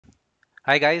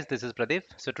Hi guys, this is Pradeep.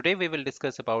 So today we will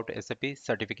discuss about SAP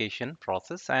certification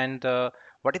process and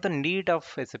what is the need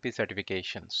of SAP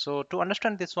certification. So to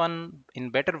understand this one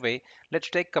in better way, let's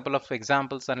take a couple of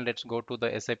examples and let's go to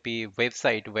the SAP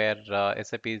website where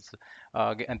SAP is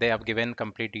they have given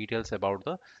complete details about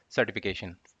the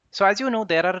certification. So as you know,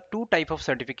 there are two type of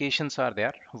certifications are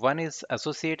there. One is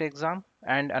associate exam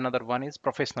and another one is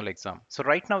professional exam. So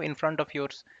right now in front of your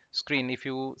screen, if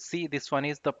you see this one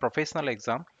is the professional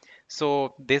exam.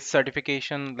 So this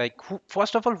certification, like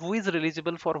first of all, who is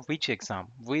eligible for which exam?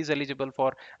 Who is eligible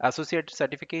for associate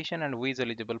certification and who is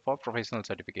eligible for professional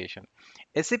certification?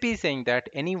 SAP is saying that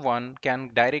anyone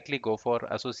can directly go for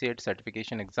associate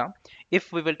certification exam.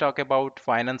 If we will talk about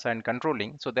finance and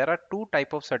controlling, so there are two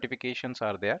type of certifications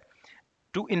are there.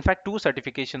 Two, in fact, two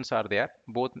certifications are there,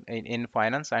 both in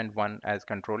finance and one as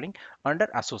controlling under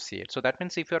associate. So that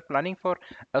means if you are planning for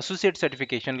associate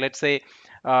certification, let's say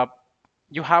uh,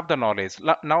 you have the knowledge.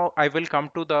 Now I will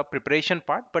come to the preparation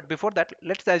part, but before that,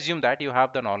 let's assume that you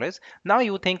have the knowledge. Now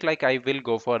you think like I will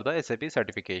go for the SAP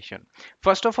certification.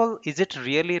 First of all, is it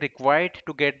really required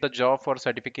to get the job for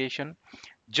certification?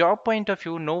 Job point of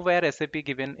view, nowhere SAP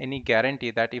given any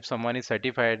guarantee that if someone is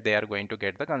certified, they are going to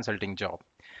get the consulting job.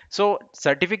 So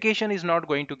certification is not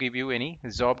going to give you any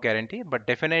job guarantee, but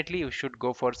definitely you should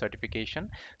go for certification.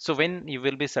 So when you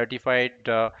will be certified,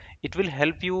 it will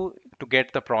help you to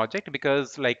get the project,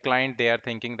 because like client, they are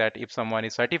thinking that if someone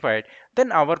is certified,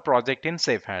 then our project in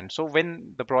safe hand. So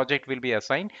when the project will be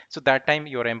assigned, so that time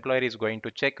your employer is going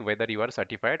to check whether you are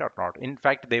certified or not. In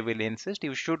fact, they will insist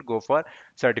you should go for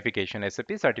certification,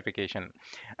 SAP certification.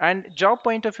 And job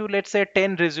point of view, let's say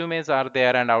 10 resumes are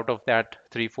there and out of that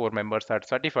 3 4 members are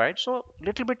certified, so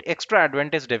little bit extra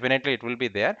advantage definitely it will be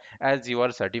there as you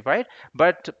are certified.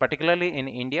 But particularly in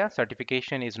India,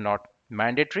 certification is not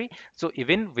mandatory. So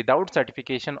even without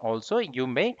certification also, you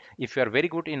may, if you are very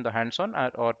good in the hands-on,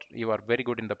 or you are very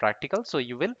good in the practical, so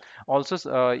you will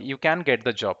also you can get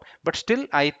the job. But still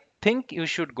I think you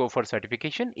should go for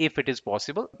certification if it is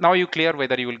possible. Now you clear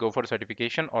whether you will go for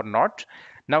certification or not.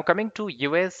 Now coming to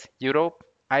US, Europe,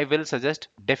 I will suggest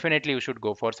definitely you should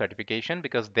go for certification,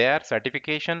 because their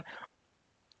certification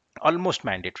almost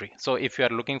mandatory. So if you are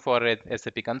looking for a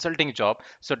SAP consulting job,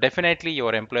 so definitely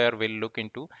your employer will look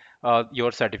into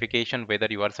your certification, whether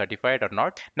you are certified or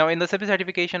not. Now in the SAP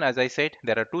certification, as I said,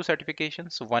 there are two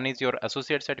certifications. So one is your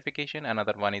associate certification,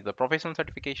 another one is the professional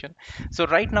certification. So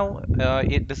right now,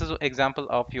 this is an example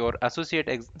of your associate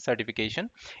certification.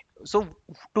 So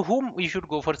to whom you should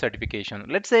go for certification?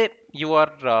 Let's say you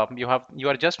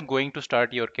are just going to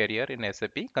start your career in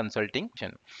SAP consulting,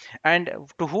 and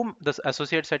to whom this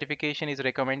associate certification is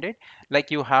recommended,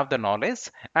 like you have the knowledge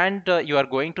and you are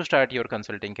going to start your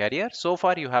consulting career. So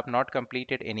far you have not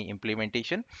completed any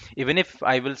implementation. Even if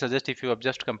I will suggest, if you have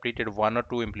just completed one or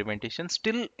two implementations,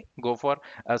 still go for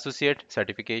associate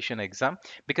certification exam.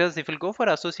 Because if you go for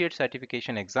associate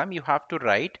certification exam, you have to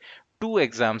write two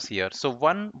exams here. So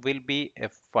one will be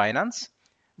finance,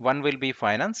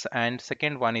 and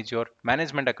second one is your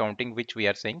management accounting, which we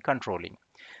are saying controlling.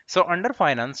 So under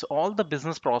finance, all the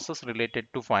business process related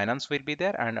to finance will be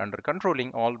there, and under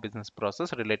controlling, all business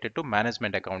process related to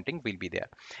management accounting will be there.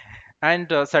 And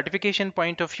certification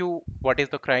point of view, what is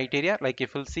the criteria? Like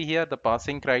if you'll see here, the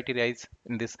passing criteria is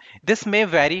in this. This may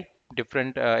vary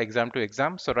different exam to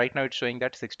exam. So right now it's showing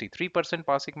that 63%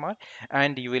 passing mark,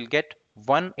 and you will get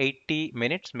 180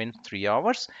 minutes, means 3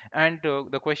 hours. And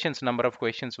the questions, number of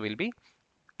questions will be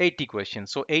 80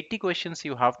 questions. So 80 questions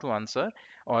you have to answer,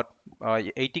 or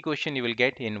 80 question you will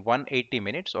get in 180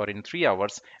 minutes or in 3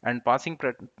 hours, and passing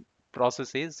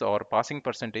process is, or passing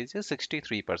percentage is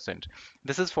 63%.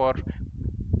 This is for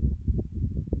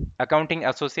accounting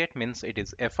associate, means it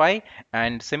is FI.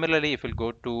 And similarly, if you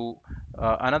go to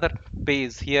another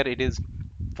page here, it is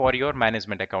for your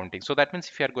management accounting. So that means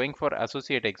if you are going for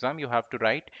associate exam, you have to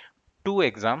write two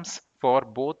exams for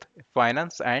both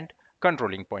finance and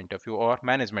controlling point of view, or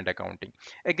management accounting.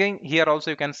 Again, here also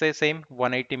you can say same,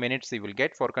 180 minutes you will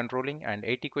get for controlling and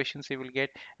 80 questions you will get,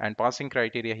 and passing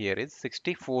criteria here is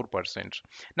 64%.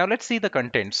 Now let's see the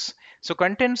contents. So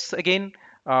contents again,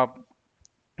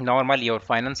 normal your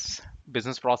finance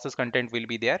business process content will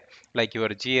be there, like your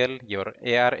GL, your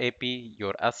AR AP,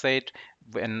 your asset,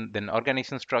 and then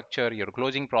organization structure, your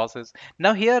closing process.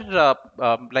 Now here,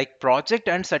 like project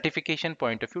and certification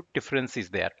point of view, difference is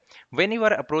there. When you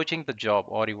are approaching the job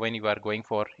or when you are going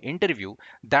for interview,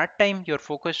 that time your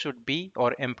focus should be,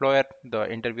 or employer,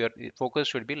 the interviewer focus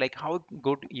should be like how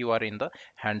good you are in the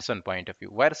hands-on point of view,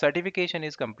 where certification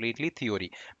is completely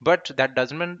theory. But that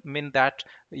doesn't mean that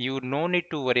you no need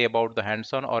to worry about the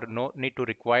hands-on or no need to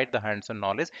require the hands-on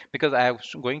knowledge, because I am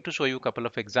going to show you a couple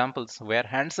of examples where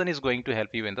hands-on is going to help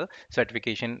you in the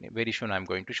certification. Very soon I'm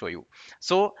going to show you.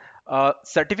 So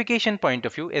certification point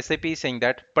of view, SAP is saying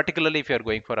that particularly if you are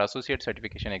going for associate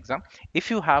certification exam, if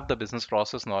you have the business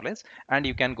process knowledge, and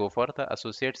you can go for the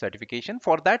associate certification.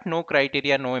 For that, no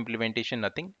criteria, no implementation,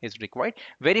 nothing is required.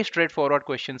 Very straightforward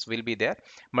questions will be there.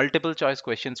 Multiple choice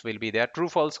questions will be there. True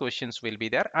false questions will be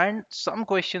there. And some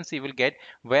questions you will get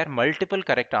where multiple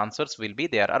correct answers will be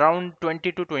there. Around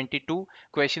 20 to 22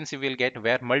 questions you will get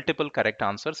where multiple correct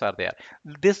answers are there.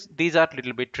 These are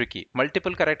little bit tricky.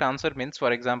 Multiple correct answer means,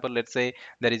 for example, let's say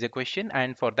there is a question,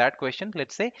 and for that question,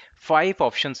 let's say five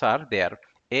options are there.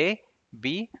 A,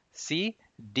 B, C,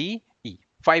 D, E.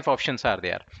 Five options are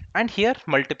there, and here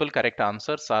multiple correct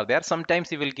answers are there.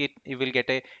 Sometimes you will get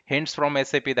a hints from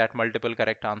SAP that multiple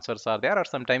correct answers are there, or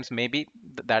sometimes maybe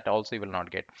that also you will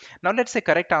not get. Now let's say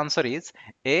correct answer is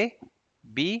A,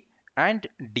 B, and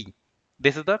D.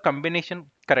 This is the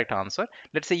combination correct answer.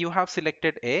 Let's say you have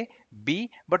selected A, B,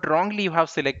 but wrongly you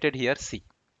have selected here C.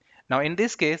 Now in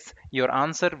this case, your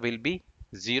answer will be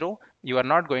 0. You are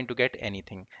not going to get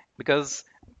anything because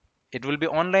it will be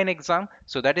online exam.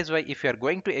 So that is why if you are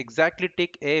going to exactly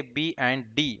tick A, B,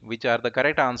 and D, which are the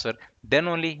correct answer, then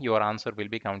only your answer will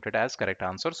be counted as correct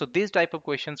answer. So these type of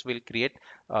questions will create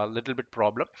a little bit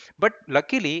problem. But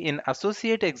luckily in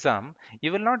associate exam,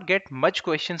 you will not get much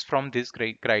questions from this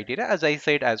criteria. As I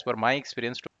said, as per my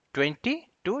experience, 20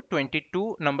 to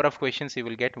 22 number of questions you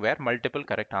will get where multiple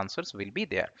correct answers will be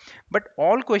there. But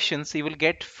all questions you will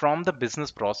get from the business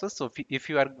process. So if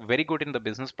you are very good in the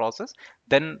business process,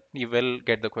 then you will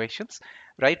get the questions,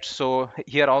 right? So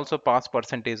here also pass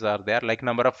percentage are there, like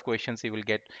number of questions you will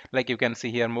get. Like you can see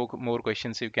here, more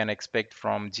questions you can expect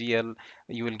from GL.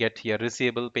 You will get here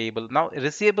receivable, payable. Now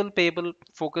receivable, payable,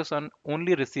 focus on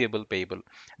only receivable, payable.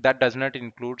 That does not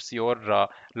includes your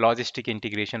logistic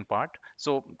integration part.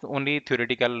 So only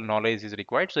theoretical knowledge is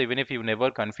required. So even if you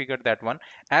never configured that one,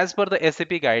 as per the SAP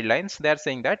guidelines, they are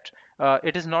saying that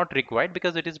it is not required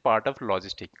because it is part of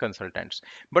logistic consultants.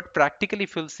 But practically,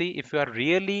 if you'll see, if you are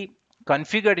really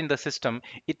configured in the system,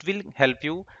 it will help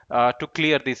you to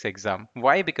clear this exam.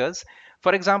 Why? Because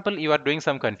for example, you are doing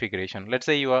some configuration. Let's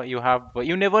say you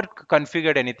never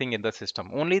configured anything in the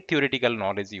system, only theoretical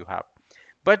knowledge you have.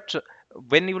 But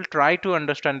when you will try to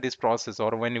understand this process,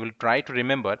 or when you will try to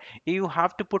remember, you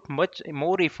have to put much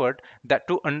more effort that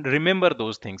to remember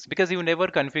those things, because you never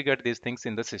configured these things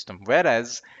in the system.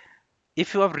 Whereas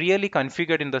if you have really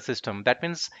configured in the system, that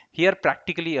means here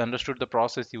practically understood the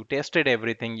process, you tested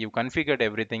everything, you configured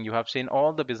everything, you have seen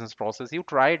all the business process, you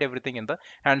tried everything in the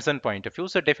hands-on point of view.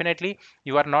 So definitely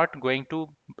you are not going to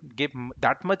give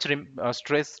that much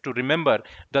stress to remember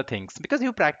the things, because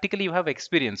you have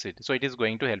experienced it. So it is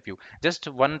going to help you. Just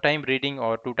one time reading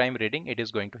or two time reading, it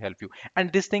is going to help you.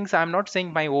 And these things I'm not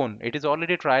saying my own, it is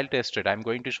already trial tested. I'm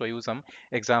going to show you some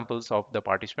examples of the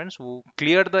participants who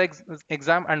cleared the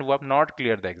exam and who have not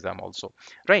cleared the exam also,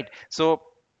 right? So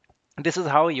this is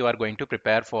how you are going to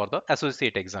prepare for the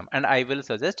associate exam. And I will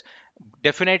suggest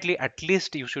definitely at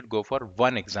least you should go for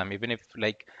one exam, even if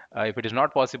like if it is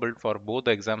not possible for both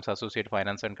the exams, associate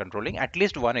finance and controlling, at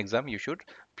least one exam you should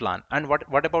plan. And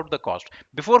what about the cost?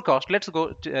 Before cost, let's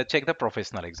go check the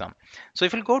professional exam. So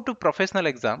if you go to professional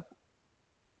exam,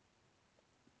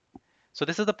 so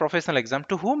this is the professional exam.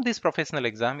 To whom this professional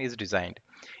exam is designed?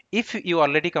 If you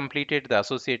already completed the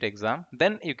associate exam,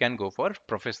 then you can go for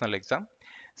professional exam.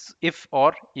 If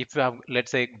you have, let's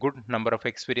say, good number of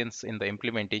experience in the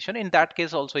implementation, in that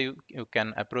case also you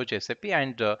can approach SAP,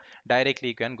 and directly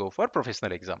you can go for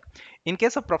professional exam. In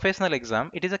case of professional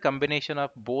exam, it is a combination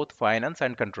of both finance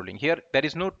and controlling. Here there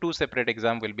is no two separate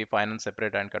exam, will be finance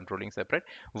separate and controlling separate.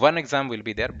 One exam will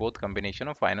be there, both combination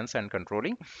of finance and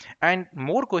controlling. And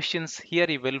more questions here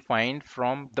you will find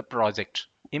from the project.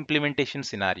 implementation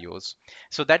scenarios.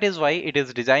 So that is why it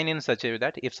is designed in such a way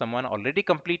that if someone already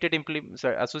completed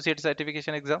associate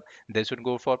certification exam, they should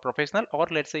go for professional, or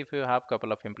let's say if you have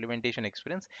couple of implementation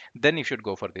experience, then you should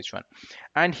go for this one.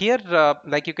 And here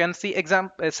like you can see exam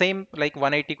same like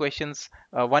 180 questions,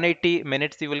 180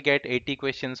 minutes you will get 80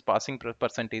 questions, passing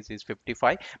percentage is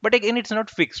 55, but again it's not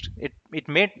fixed, it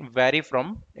may vary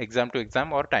from exam to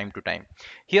exam or time to time.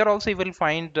 Here also you will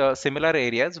find similar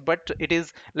areas, but it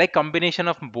is like combination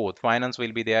of both. Finance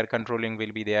will be there, controlling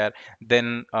will be there,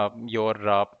 then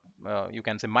your you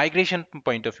can say migration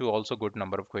point of view also good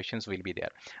number of questions will be there.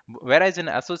 Whereas in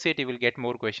associate you will get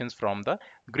more questions from the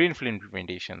greenfield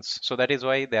implementations. So that is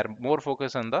why they are more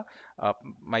focused on the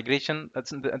migration.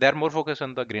 They are more focused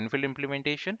on the greenfield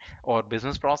implementation or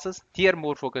business process. Here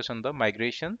more focused on the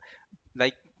migration,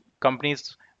 like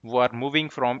companies who are moving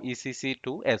from ECC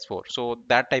to S4. So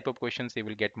that type of questions you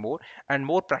will get more, and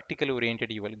more practically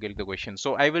oriented you will get the questions.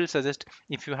 So I will suggest,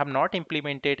 if you have not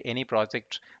implemented any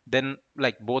project, then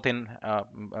like both in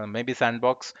maybe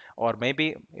sandbox or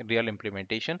maybe real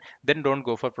implementation, then don't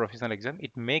go for professional exam.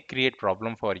 It may create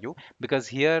problem for you, because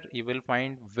here you will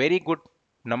find very good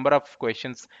number of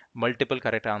questions, multiple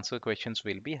correct answer questions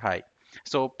will be high.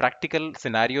 So practical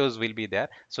scenarios will be there.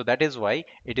 So that is why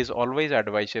it is always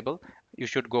advisable, you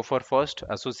should go for first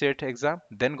associate exam,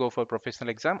 then go for professional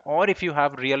exam, or if you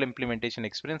have real implementation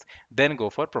experience, then go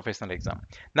for professional exam.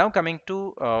 Now coming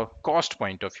to cost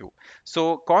point of view.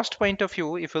 So cost point of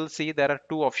view, if you'll see, there are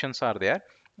two options are there.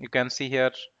 You can see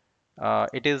here,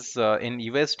 it is in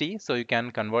USD, so you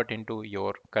can convert into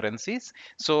your currencies.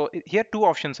 So here two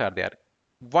options are there.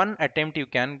 One attempt you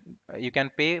can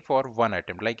pay for one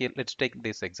attempt, like let's take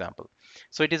this example.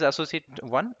 So it is associate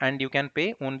one, and you can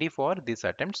pay only for these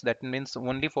attempts. That means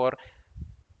only for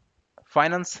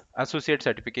finance associate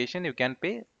certification you can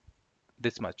pay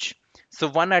this much. So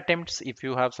one attempts, if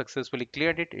you have successfully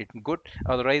cleared it good,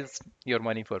 otherwise your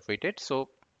money forfeited, so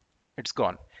it's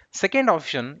gone. Second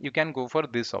option, you can go for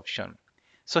this option.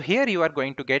 So here you are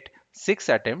going to get 6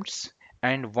 attempts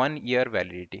and 1 year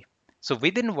validity. So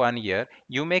within 1 year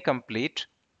you may complete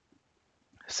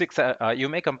you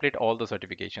may complete all the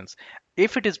certifications.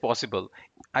 If it is possible,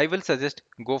 I will suggest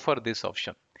go for this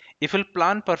option. If you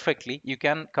plan perfectly, you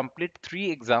can complete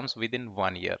 3 exams within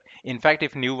 1 year. In fact,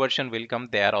 if new version will come,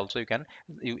 there also you can,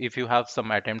 if you have some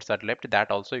attempts that left,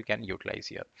 that also you can utilize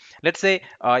here. Let's say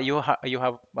you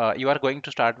are going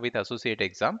to start with associate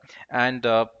exam, and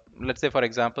let's say for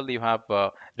example you have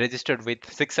registered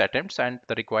with 6 attempts and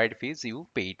the required fees you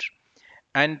paid.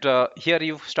 And here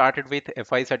you've started with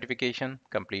FI certification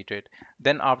completed.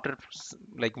 Then after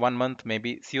like 1 month,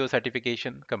 maybe CO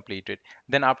certification completed.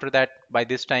 Then after that, by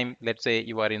this time, let's say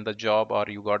you are in the job or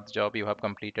you got the job, you have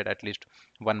completed at least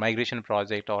one migration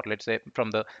project, or let's say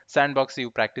from the sandbox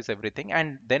you practice everything,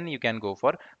 and then you can go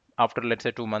for, after let's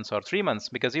say 2 months or 3 months,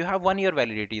 because you have 1 year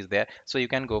validity is there, so you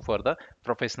can go for the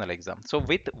professional exam. So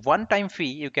with one time fee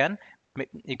you can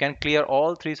clear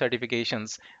all 3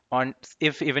 certifications on.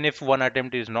 If even if one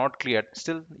attempt is not cleared,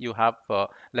 still you have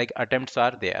like attempts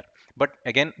are there. But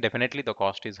again, definitely the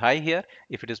cost is high here.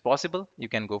 If it is possible, you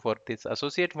can go for this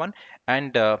associate one,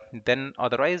 and then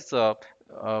otherwise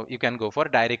you can go for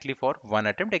directly for one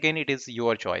attempt. Again, it is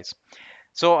your choice.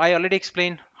 So I already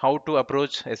explained how to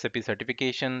approach SAP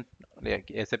certification,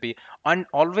 like SAP, and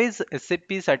always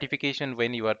SAP certification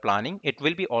when you are planning, it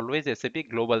will be always SAP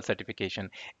global certification.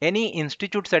 Any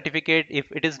institute certificate,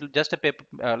 if it is just a paper,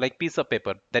 like piece of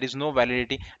paper, there is no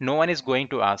validity. No one is going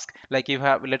to ask. Like you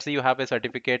have, let's say you have a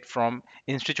certificate from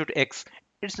Institute X,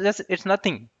 it's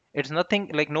nothing. It's nothing,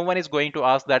 like no one is going to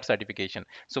ask that certification.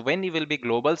 So when you will be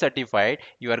global certified,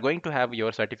 you are going to have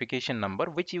your certification number,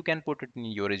 which you can put it in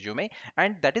your resume,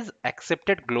 and that is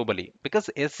accepted globally because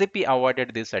SAP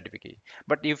awarded this certificate.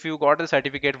 But if you got a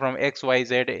certificate from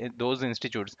XYZ, those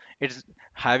institutes, it's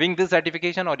having this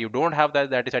certification or you don't have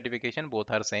that certification,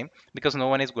 both are same, because no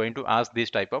one is going to ask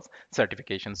this type of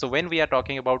certification. So when we are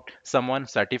talking about someone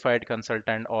certified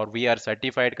consultant or we are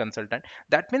certified consultant,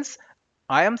 that means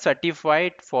I am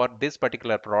certified for this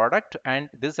particular product, and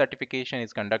this certification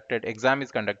is conducted, exam is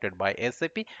conducted by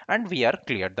SAP, and we are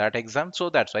cleared that exam. So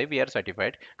that's why we are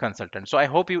certified consultant. So I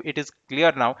hope you it is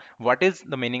clear now what is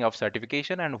the meaning of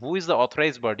certification and who is the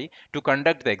authorized body to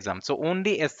conduct the exam. So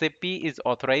only SAP is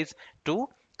authorized to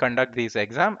conduct this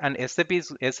exam, and SAP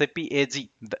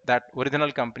AG, that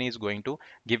original company is going to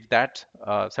give that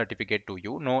certificate to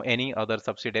you. No any other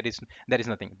subsidiaries, there is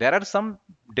nothing. There are some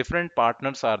different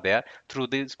partners are there. Through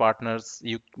these partners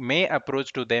you may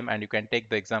approach to them and you can take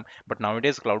the exam. But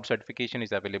nowadays cloud certification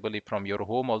is available. If from your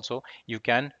home also you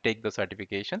can take the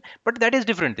certification, but that is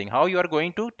different thing how you are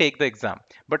going to take the exam.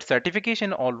 But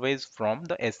certification always from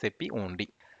the SAP only.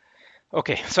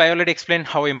 Okay, so I already explained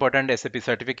how important SAP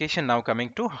certification. Now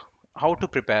coming to how to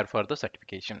prepare for the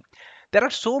certification. There are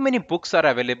so many books are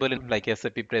available in, like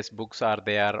SAP Press books are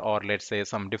there, or let's say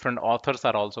some different authors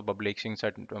are also publishing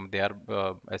certain their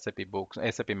SAP books,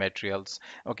 SAP materials.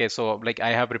 Okay, so like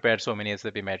I have prepared so many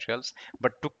SAP materials,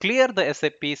 but to clear the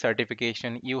SAP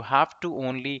certification, you have to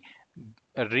only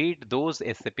read those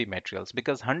SAP materials,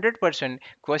 because 100%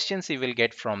 questions you will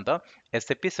get from the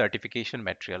SAP certification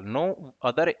material. No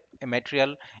other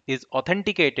material is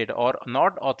authenticated or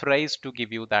not authorized to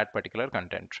give you that particular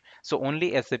content. So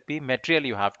only SAP material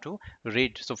you have to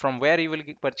read. So from where you will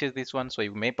purchase this one? So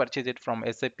you may purchase it from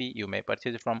SAP, you may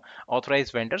purchase it from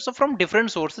authorized vendors. So from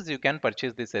different sources you can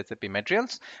purchase this SAP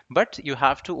materials, but you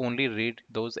have to only read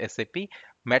those SAP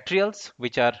materials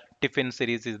which are Tiffin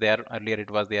series is there. Earlier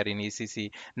it was there in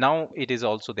ECC. Now it is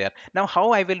also there. Now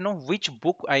how I will know which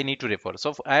book I need to refer?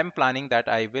 So I am planning that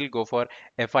I will go for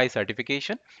FI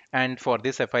certification, and for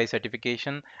this FI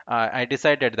certification, I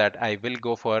decided that I will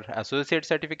go for associate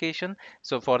certification.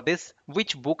 So for this,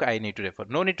 which book I need to refer?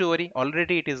 No need to worry.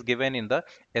 Already it is given in the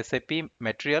SAP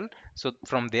material. So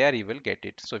from there you will get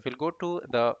it. So if you go to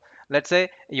the, let's say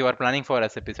you are planning for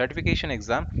SAP certification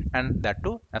exam and that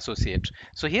to associate.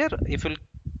 So here if you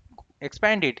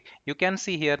expand it, you can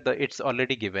see here that it's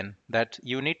already given that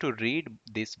you need to read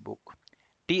this book,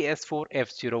 TS4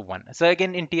 F01. So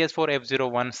again in TS4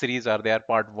 F01 series are there,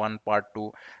 part 1, part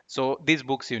 2. So these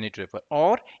books you need to refer,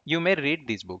 or you may read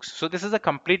these books. So this is a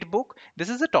complete book. This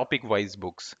is a topic wise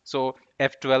books. So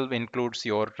F12 includes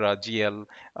your GL,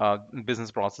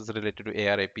 business process related to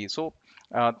ARAP. So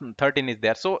 13 is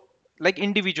there. So like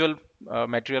individual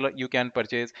material you can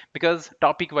purchase, because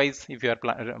topic wise if you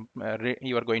are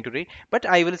you are going to read. But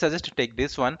I will suggest to take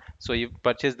this one. So you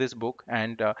purchase this book,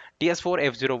 and TS4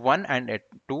 F01 and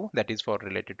F2, that is for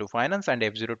related to finance, and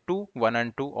F02 1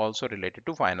 and 2 also related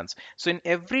to finance. So in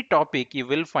every topic you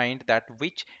will find that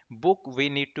which book we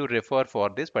need to refer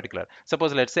for this particular.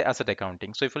 Suppose let's say asset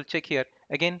accounting. So if we'll check here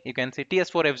again, you can see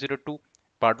TS4 F02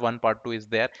 part 1 part 2 is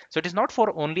there. So it is not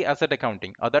for only asset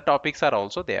accounting, other topics are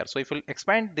also there. So if you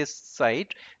expand this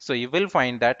site, so you will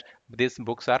find that these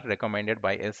books are recommended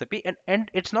by SAP,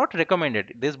 and it's not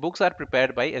recommended, these books are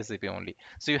prepared by SAP only.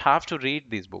 So you have to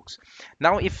read these books.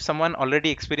 Now if someone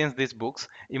already experienced these books,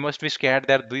 you must be scared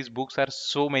that these books are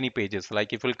so many pages.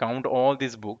 Like if we'll count all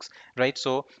these books, right?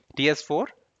 So TS4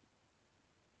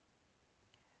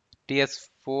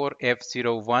 TS4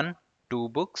 F01 2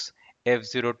 books,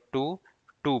 F02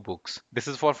 2 books. This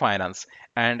is for finance.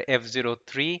 And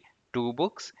F03 2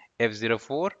 books,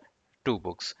 F04 2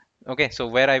 books. Okay, so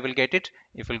where I will get it?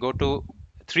 If we'll go to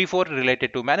 3 4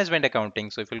 related to management accounting.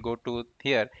 So if we'll go to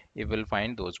here, you will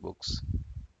find those books.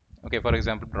 Okay, for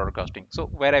example broadcasting. So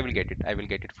where I will get it? I will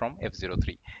get it from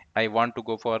F03. I want to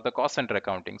go for the cost center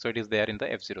accounting, so it is there in the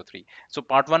F03. So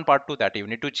part 1 part 2 that you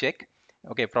need to check.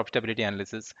 Okay, profitability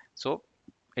analysis, so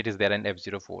it is there in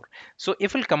F04. So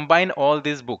if we'll combine all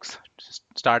these books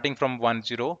starting from 1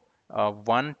 till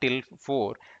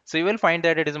 4, so you will find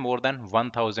that it is more than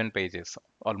 1000 pages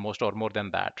almost, or more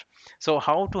than that. So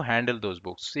how to handle those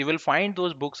books? You will find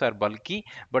those books are bulky,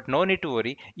 but no need to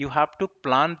worry, you have to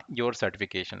plan your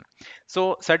certification.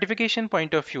 So certification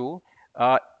point of view,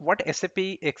 what SAP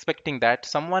expecting that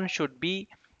someone should be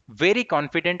very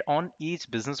confident on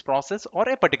each business process or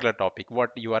a particular topic what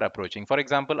you are approaching. For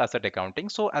example asset accounting.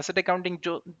 So asset accounting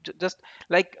just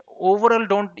like overall,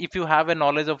 don't, if you have a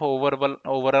knowledge of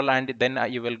overall and then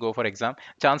you will go for exam,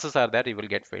 chances are that you will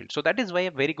get failed. So that is why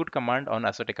a very good command on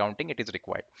asset accounting it is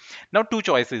required. Now two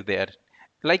choices there,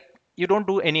 like you don't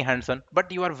do any hands-on, but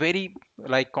you are very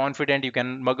like confident, you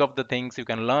can mug up the things, you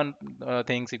can learn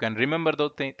things, you can remember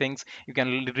those things, you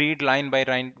can read line by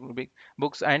line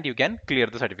books, and you can clear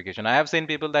the certification. I have seen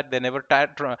people that they never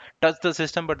touch the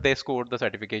system, but they scored the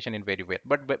certification in very well,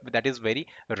 but that is very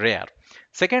rare.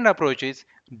 Second approach is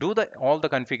do the all the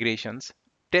configurations,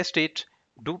 test it,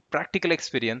 do practical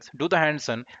experience, do the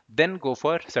hands-on, then go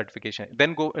for certification,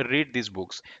 then go read these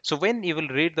books. So when you will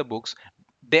read the books,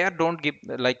 there don't give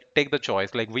like take the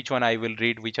choice like which one I will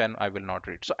read, which one I will not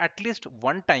read. So at least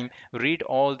one time read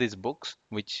all these books,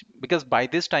 which, because by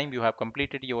this time you have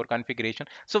completed your configuration,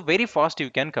 so very fast you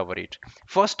can cover it.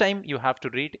 First time you have to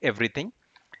read everything,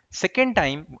 Second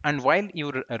time, and while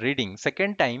you're reading,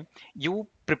 second time you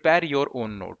prepare your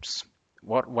own notes.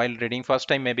 While reading first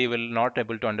time maybe you will not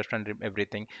able to understand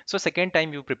everything, so second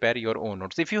time you prepare your own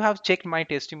notes. If you have checked my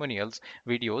testimonials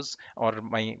videos or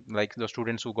my like the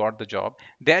students who got the job,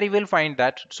 there you will find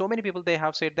that so many people they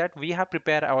have said that we have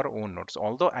prepared our own notes,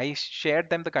 although I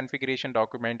shared them the configuration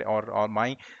document or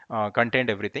my content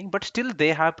everything, but still they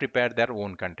have prepared their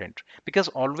own content, because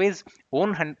always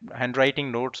own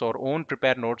handwriting notes or own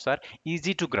prepared notes are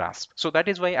easy to grasp. So that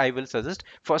is why I will suggest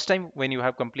first time when you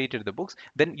have completed the books,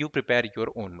 then you prepare your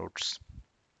own notes.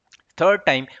 Third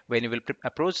time when you will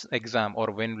approach exam or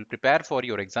when you will prepare for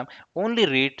your exam, only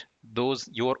read those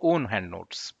your own hand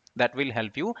notes. That will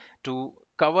help you to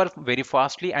cover very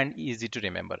fastly and easy to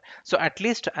remember. So at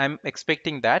least I'm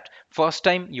expecting that first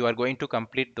time you are going to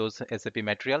complete those SAP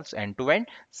materials end to end,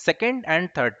 second and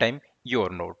third time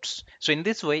your notes. So in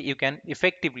this way you can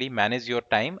effectively manage your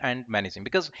time and managing,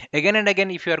 because again and again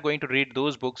if you are going to read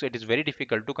those books, it is very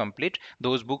difficult to complete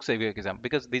those books every exam,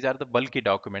 because these are the bulky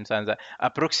documents, and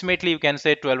approximately you can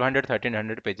say 1200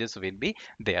 1300 pages will be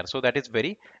there, so that is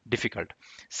very difficult.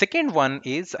 Second one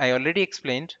is I already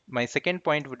explained. My second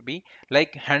point would be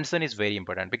like hands-on is very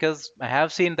important, because I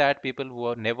have seen that people who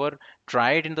have never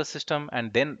tried in the system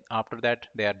and then after that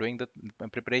they are doing the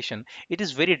preparation, it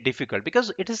is very difficult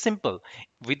because it is simple.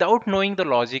 Without knowing the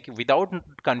logic, without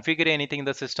configuring anything in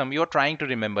the system, you are trying to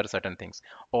remember certain things.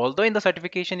 Although in the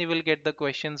certification you will get the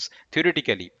questions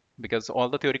theoretically, because all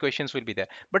the theory questions will be there,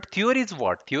 but theory is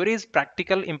what? Theory is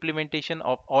practical implementation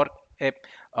of or a,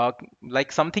 uh,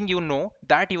 like something you know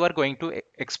that you are going to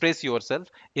express yourself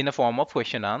in a form of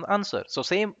question and answer. So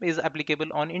same is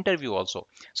applicable on interview also.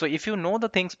 So if you know the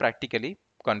things practically,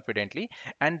 confidently,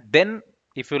 and then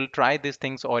if you'll try these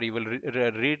things or you will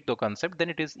read the concept, then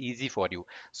it is easy for you.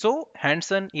 So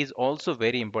hands-on is also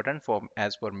very important for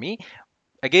as for me.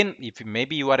 Again, if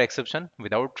maybe you are exception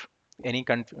without any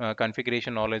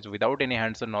configuration knowledge, without any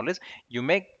hands-on knowledge, you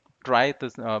may try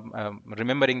this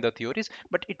remembering the theories,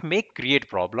 but it may create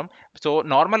problem. So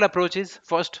normal approach is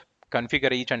first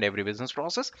configure each and every business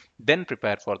process, then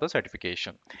prepare for the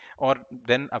certification, or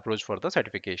then approach for the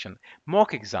certification.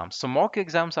 Mock exams, so mock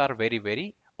exams are very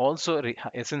very also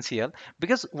essential,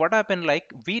 because what happened,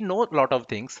 like we know a lot of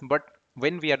things, but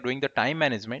when we are doing the time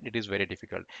management it is very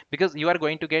difficult, because you are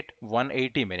going to get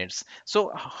 180 minutes.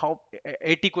 So how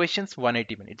 80 questions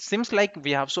 180 minutes seems like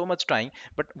we have so much time,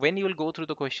 but when you will go through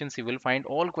the questions you will find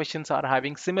all questions are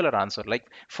having similar answer, like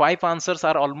five answers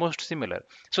are almost similar.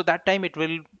 So that time it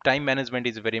will time management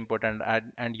is very important,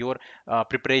 and your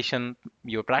preparation,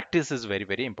 your practice is very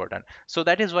very important. So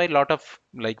that is why a lot of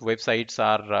like websites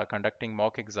are conducting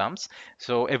mock exams.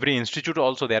 So every institute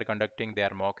also they are conducting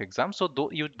their mock exams, so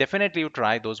you definitely you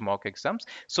try those mock exams.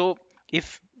 So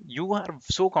if you are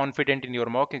so confident in your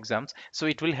mock exams, so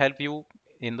it will help you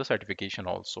in the certification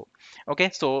also.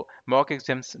 Okay, so mock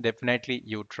exams definitely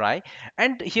you try.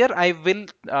 And here I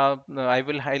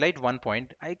will highlight one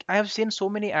point. I have seen so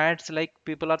many ads like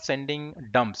people are sending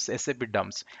dumps, SAP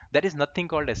dumps. There is nothing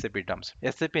called SAP dumps.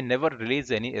 SAP never release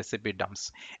any SAP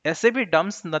dumps. SAP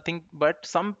dumps nothing but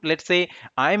some, let's say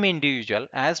I'm individual,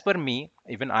 as per me,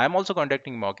 even I am also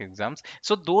conducting mock exams,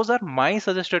 so those are my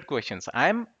suggested questions. I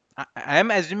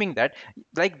am assuming that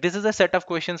like this is a set of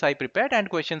questions I prepared and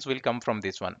questions will come from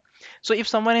this one. So if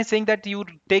someone is saying that you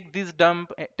take this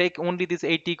dump, take only these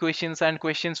 80 questions and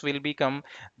questions will become,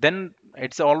 then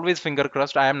it's always finger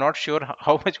crossed. I am not sure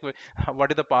how much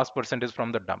what is the pass percentage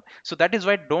from the dump. So that is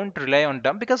why don't rely on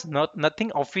dump, because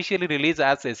nothing officially released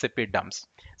as SAP dumps.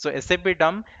 So SAP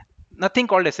dump, nothing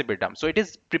called SAP dump. So it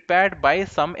is prepared by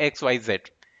some XYZ,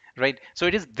 right? So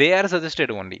it is their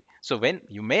suggested only. So when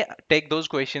you may take those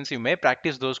questions, you may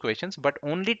practice those questions, but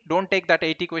only don't take that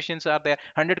 80 questions are there,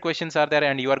 100 questions are there,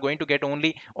 and you are going to get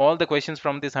only all the questions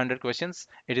from these 100 questions.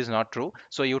 It is not true.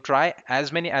 So you try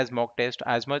as many as mock test,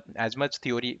 as much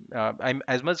theory,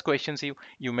 as much questions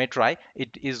you may try,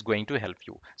 it is going to help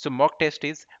you. So mock test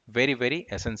is very very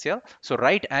essential. So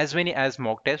write as many as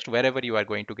mock test wherever you are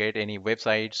going to get any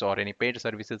websites or any paid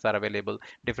services are available.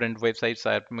 Different websites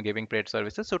are giving paid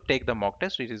services, so take the mock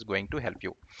test, it is going to help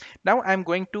you. Now I'm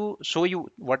going to show you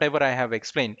whatever I have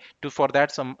explained to. For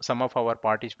that, some of our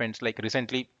participants like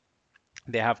recently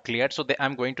they have cleared, so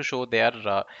I'm going to show their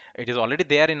it is already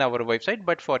there in our website,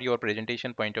 but for your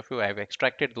presentation point of view I have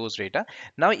extracted those data.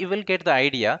 Now you will get the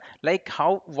idea like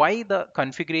how, why the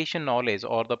configuration knowledge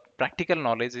or the practical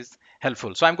knowledge is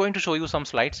helpful. So I'm going to show you some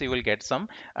slides, so you will get some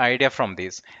idea from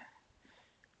this.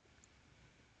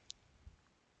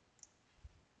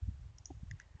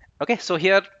 Okay, so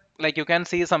here like you can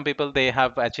see some people, they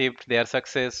have achieved their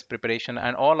success preparation,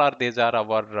 and all are these are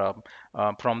our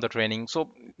from the training.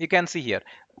 So you can see here,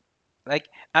 like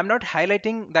I'm not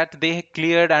highlighting that they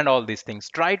cleared and all these things.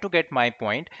 Try to get my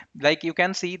point. Like you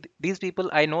can see these people,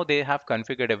 I know they have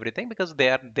configured everything because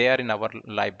they are in our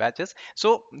live batches.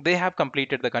 So they have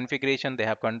completed the configuration, they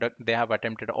have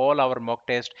attempted all our mock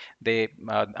test.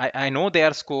 I know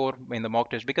their score in the mock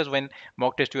test, because when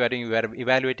mock test you are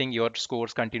evaluating your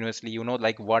scores continuously, you know,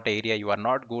 like what area you are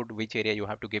not good, which area you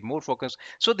have to give more focus.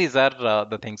 So these are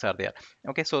the things are there.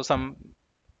 Okay, so some,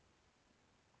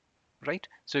 right,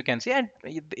 so you can see, and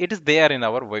it is there in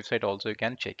our website also, you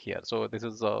can check here. So this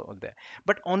is there,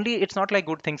 but only it's not like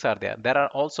good things are there, there are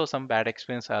also some bad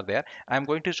experience are there. I'm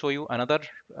going to show you another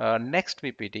next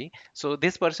ppt. So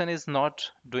this person is not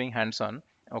doing hands-on,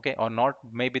 okay, or not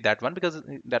maybe that one, because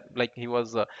that, like, he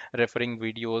was referring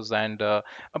videos, and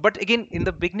but again in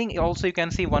the beginning also you can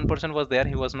see one person was there,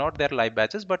 he was not there live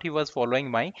batches, but he was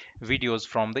following my videos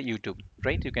from the youtube,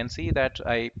 right? You can see that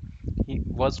he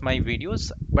was my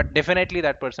videos, but definitely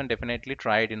that person definitely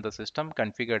tried in the system,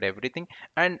 configured everything,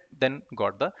 and then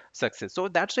got the success. So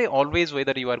that's why always,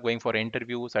 whether you are going for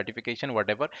interview, certification,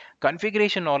 whatever,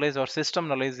 configuration knowledge or system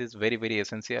knowledge is very very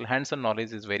essential, hands-on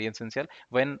knowledge is very essential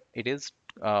when it is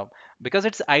uh, because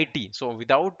it's IT. So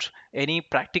without any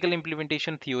practical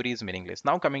implementation, theory is meaningless.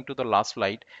 Now coming to the last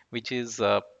slide, which is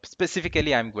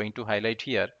specifically I'm going to highlight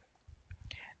here.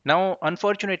 Now,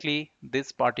 unfortunately,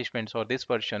 this participants or this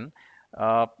person,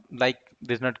 like,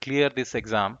 did not clear this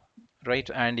exam, right?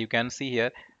 And you can see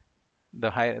here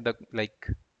the like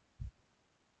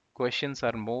questions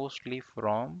are mostly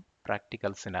from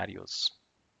practical scenarios.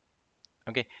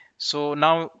 Okay, so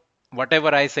now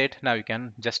whatever I said, now you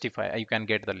can justify, you can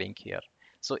get the link here.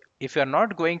 So if you are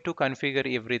not going to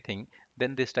configure everything,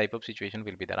 then this type of situation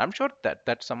will be there. I'm sure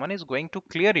that someone is going to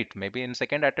clear it. Maybe in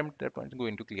second attempt, that one is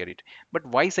going to clear it. But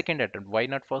why second attempt? Why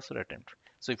not first attempt?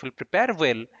 So if you prepare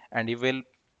well and you will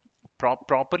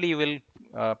properly, you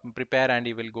will prepare and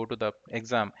you will go to the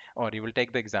exam, or you will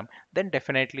take the exam, then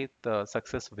definitely the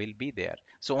success will be there.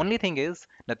 So only thing is,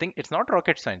 nothing, it's not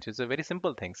rocket science, it's a very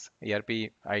simple things, ERP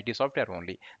IT software.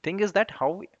 Only thing is that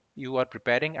how you are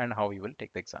preparing and how you will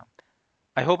take the exam.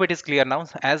 I hope it is clear now.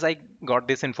 As I got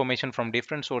this information from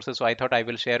different sources, so I thought I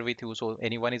will share with you, so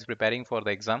anyone is preparing for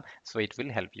the exam, so it will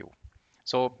help you.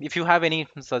 So if you have any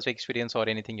such experience or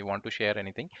anything you want to share,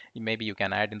 anything, maybe you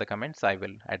can add in the comments. I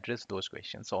will address those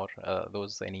questions, or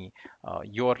those any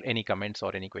your any comments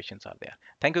or any questions are there.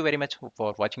 Thank you very much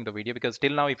for watching the video, because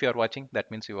till now if you are watching, that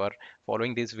means you are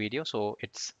following this video. So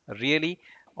it's really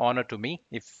honor to me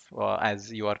if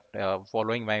as you are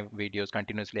following my videos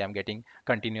continuously, I'm getting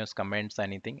continuous comments,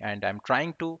 anything, and I'm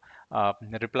trying to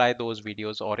reply those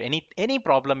videos, or any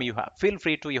problem you have, feel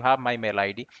free to, you have my mail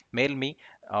id, mail me,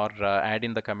 or add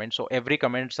in the comments. So every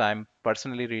comments I'm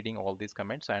personally reading all these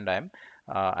comments, and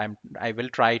I will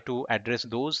try to address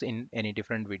those in any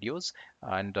different videos,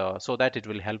 and so that it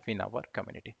will help in our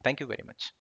community. Thank you very much.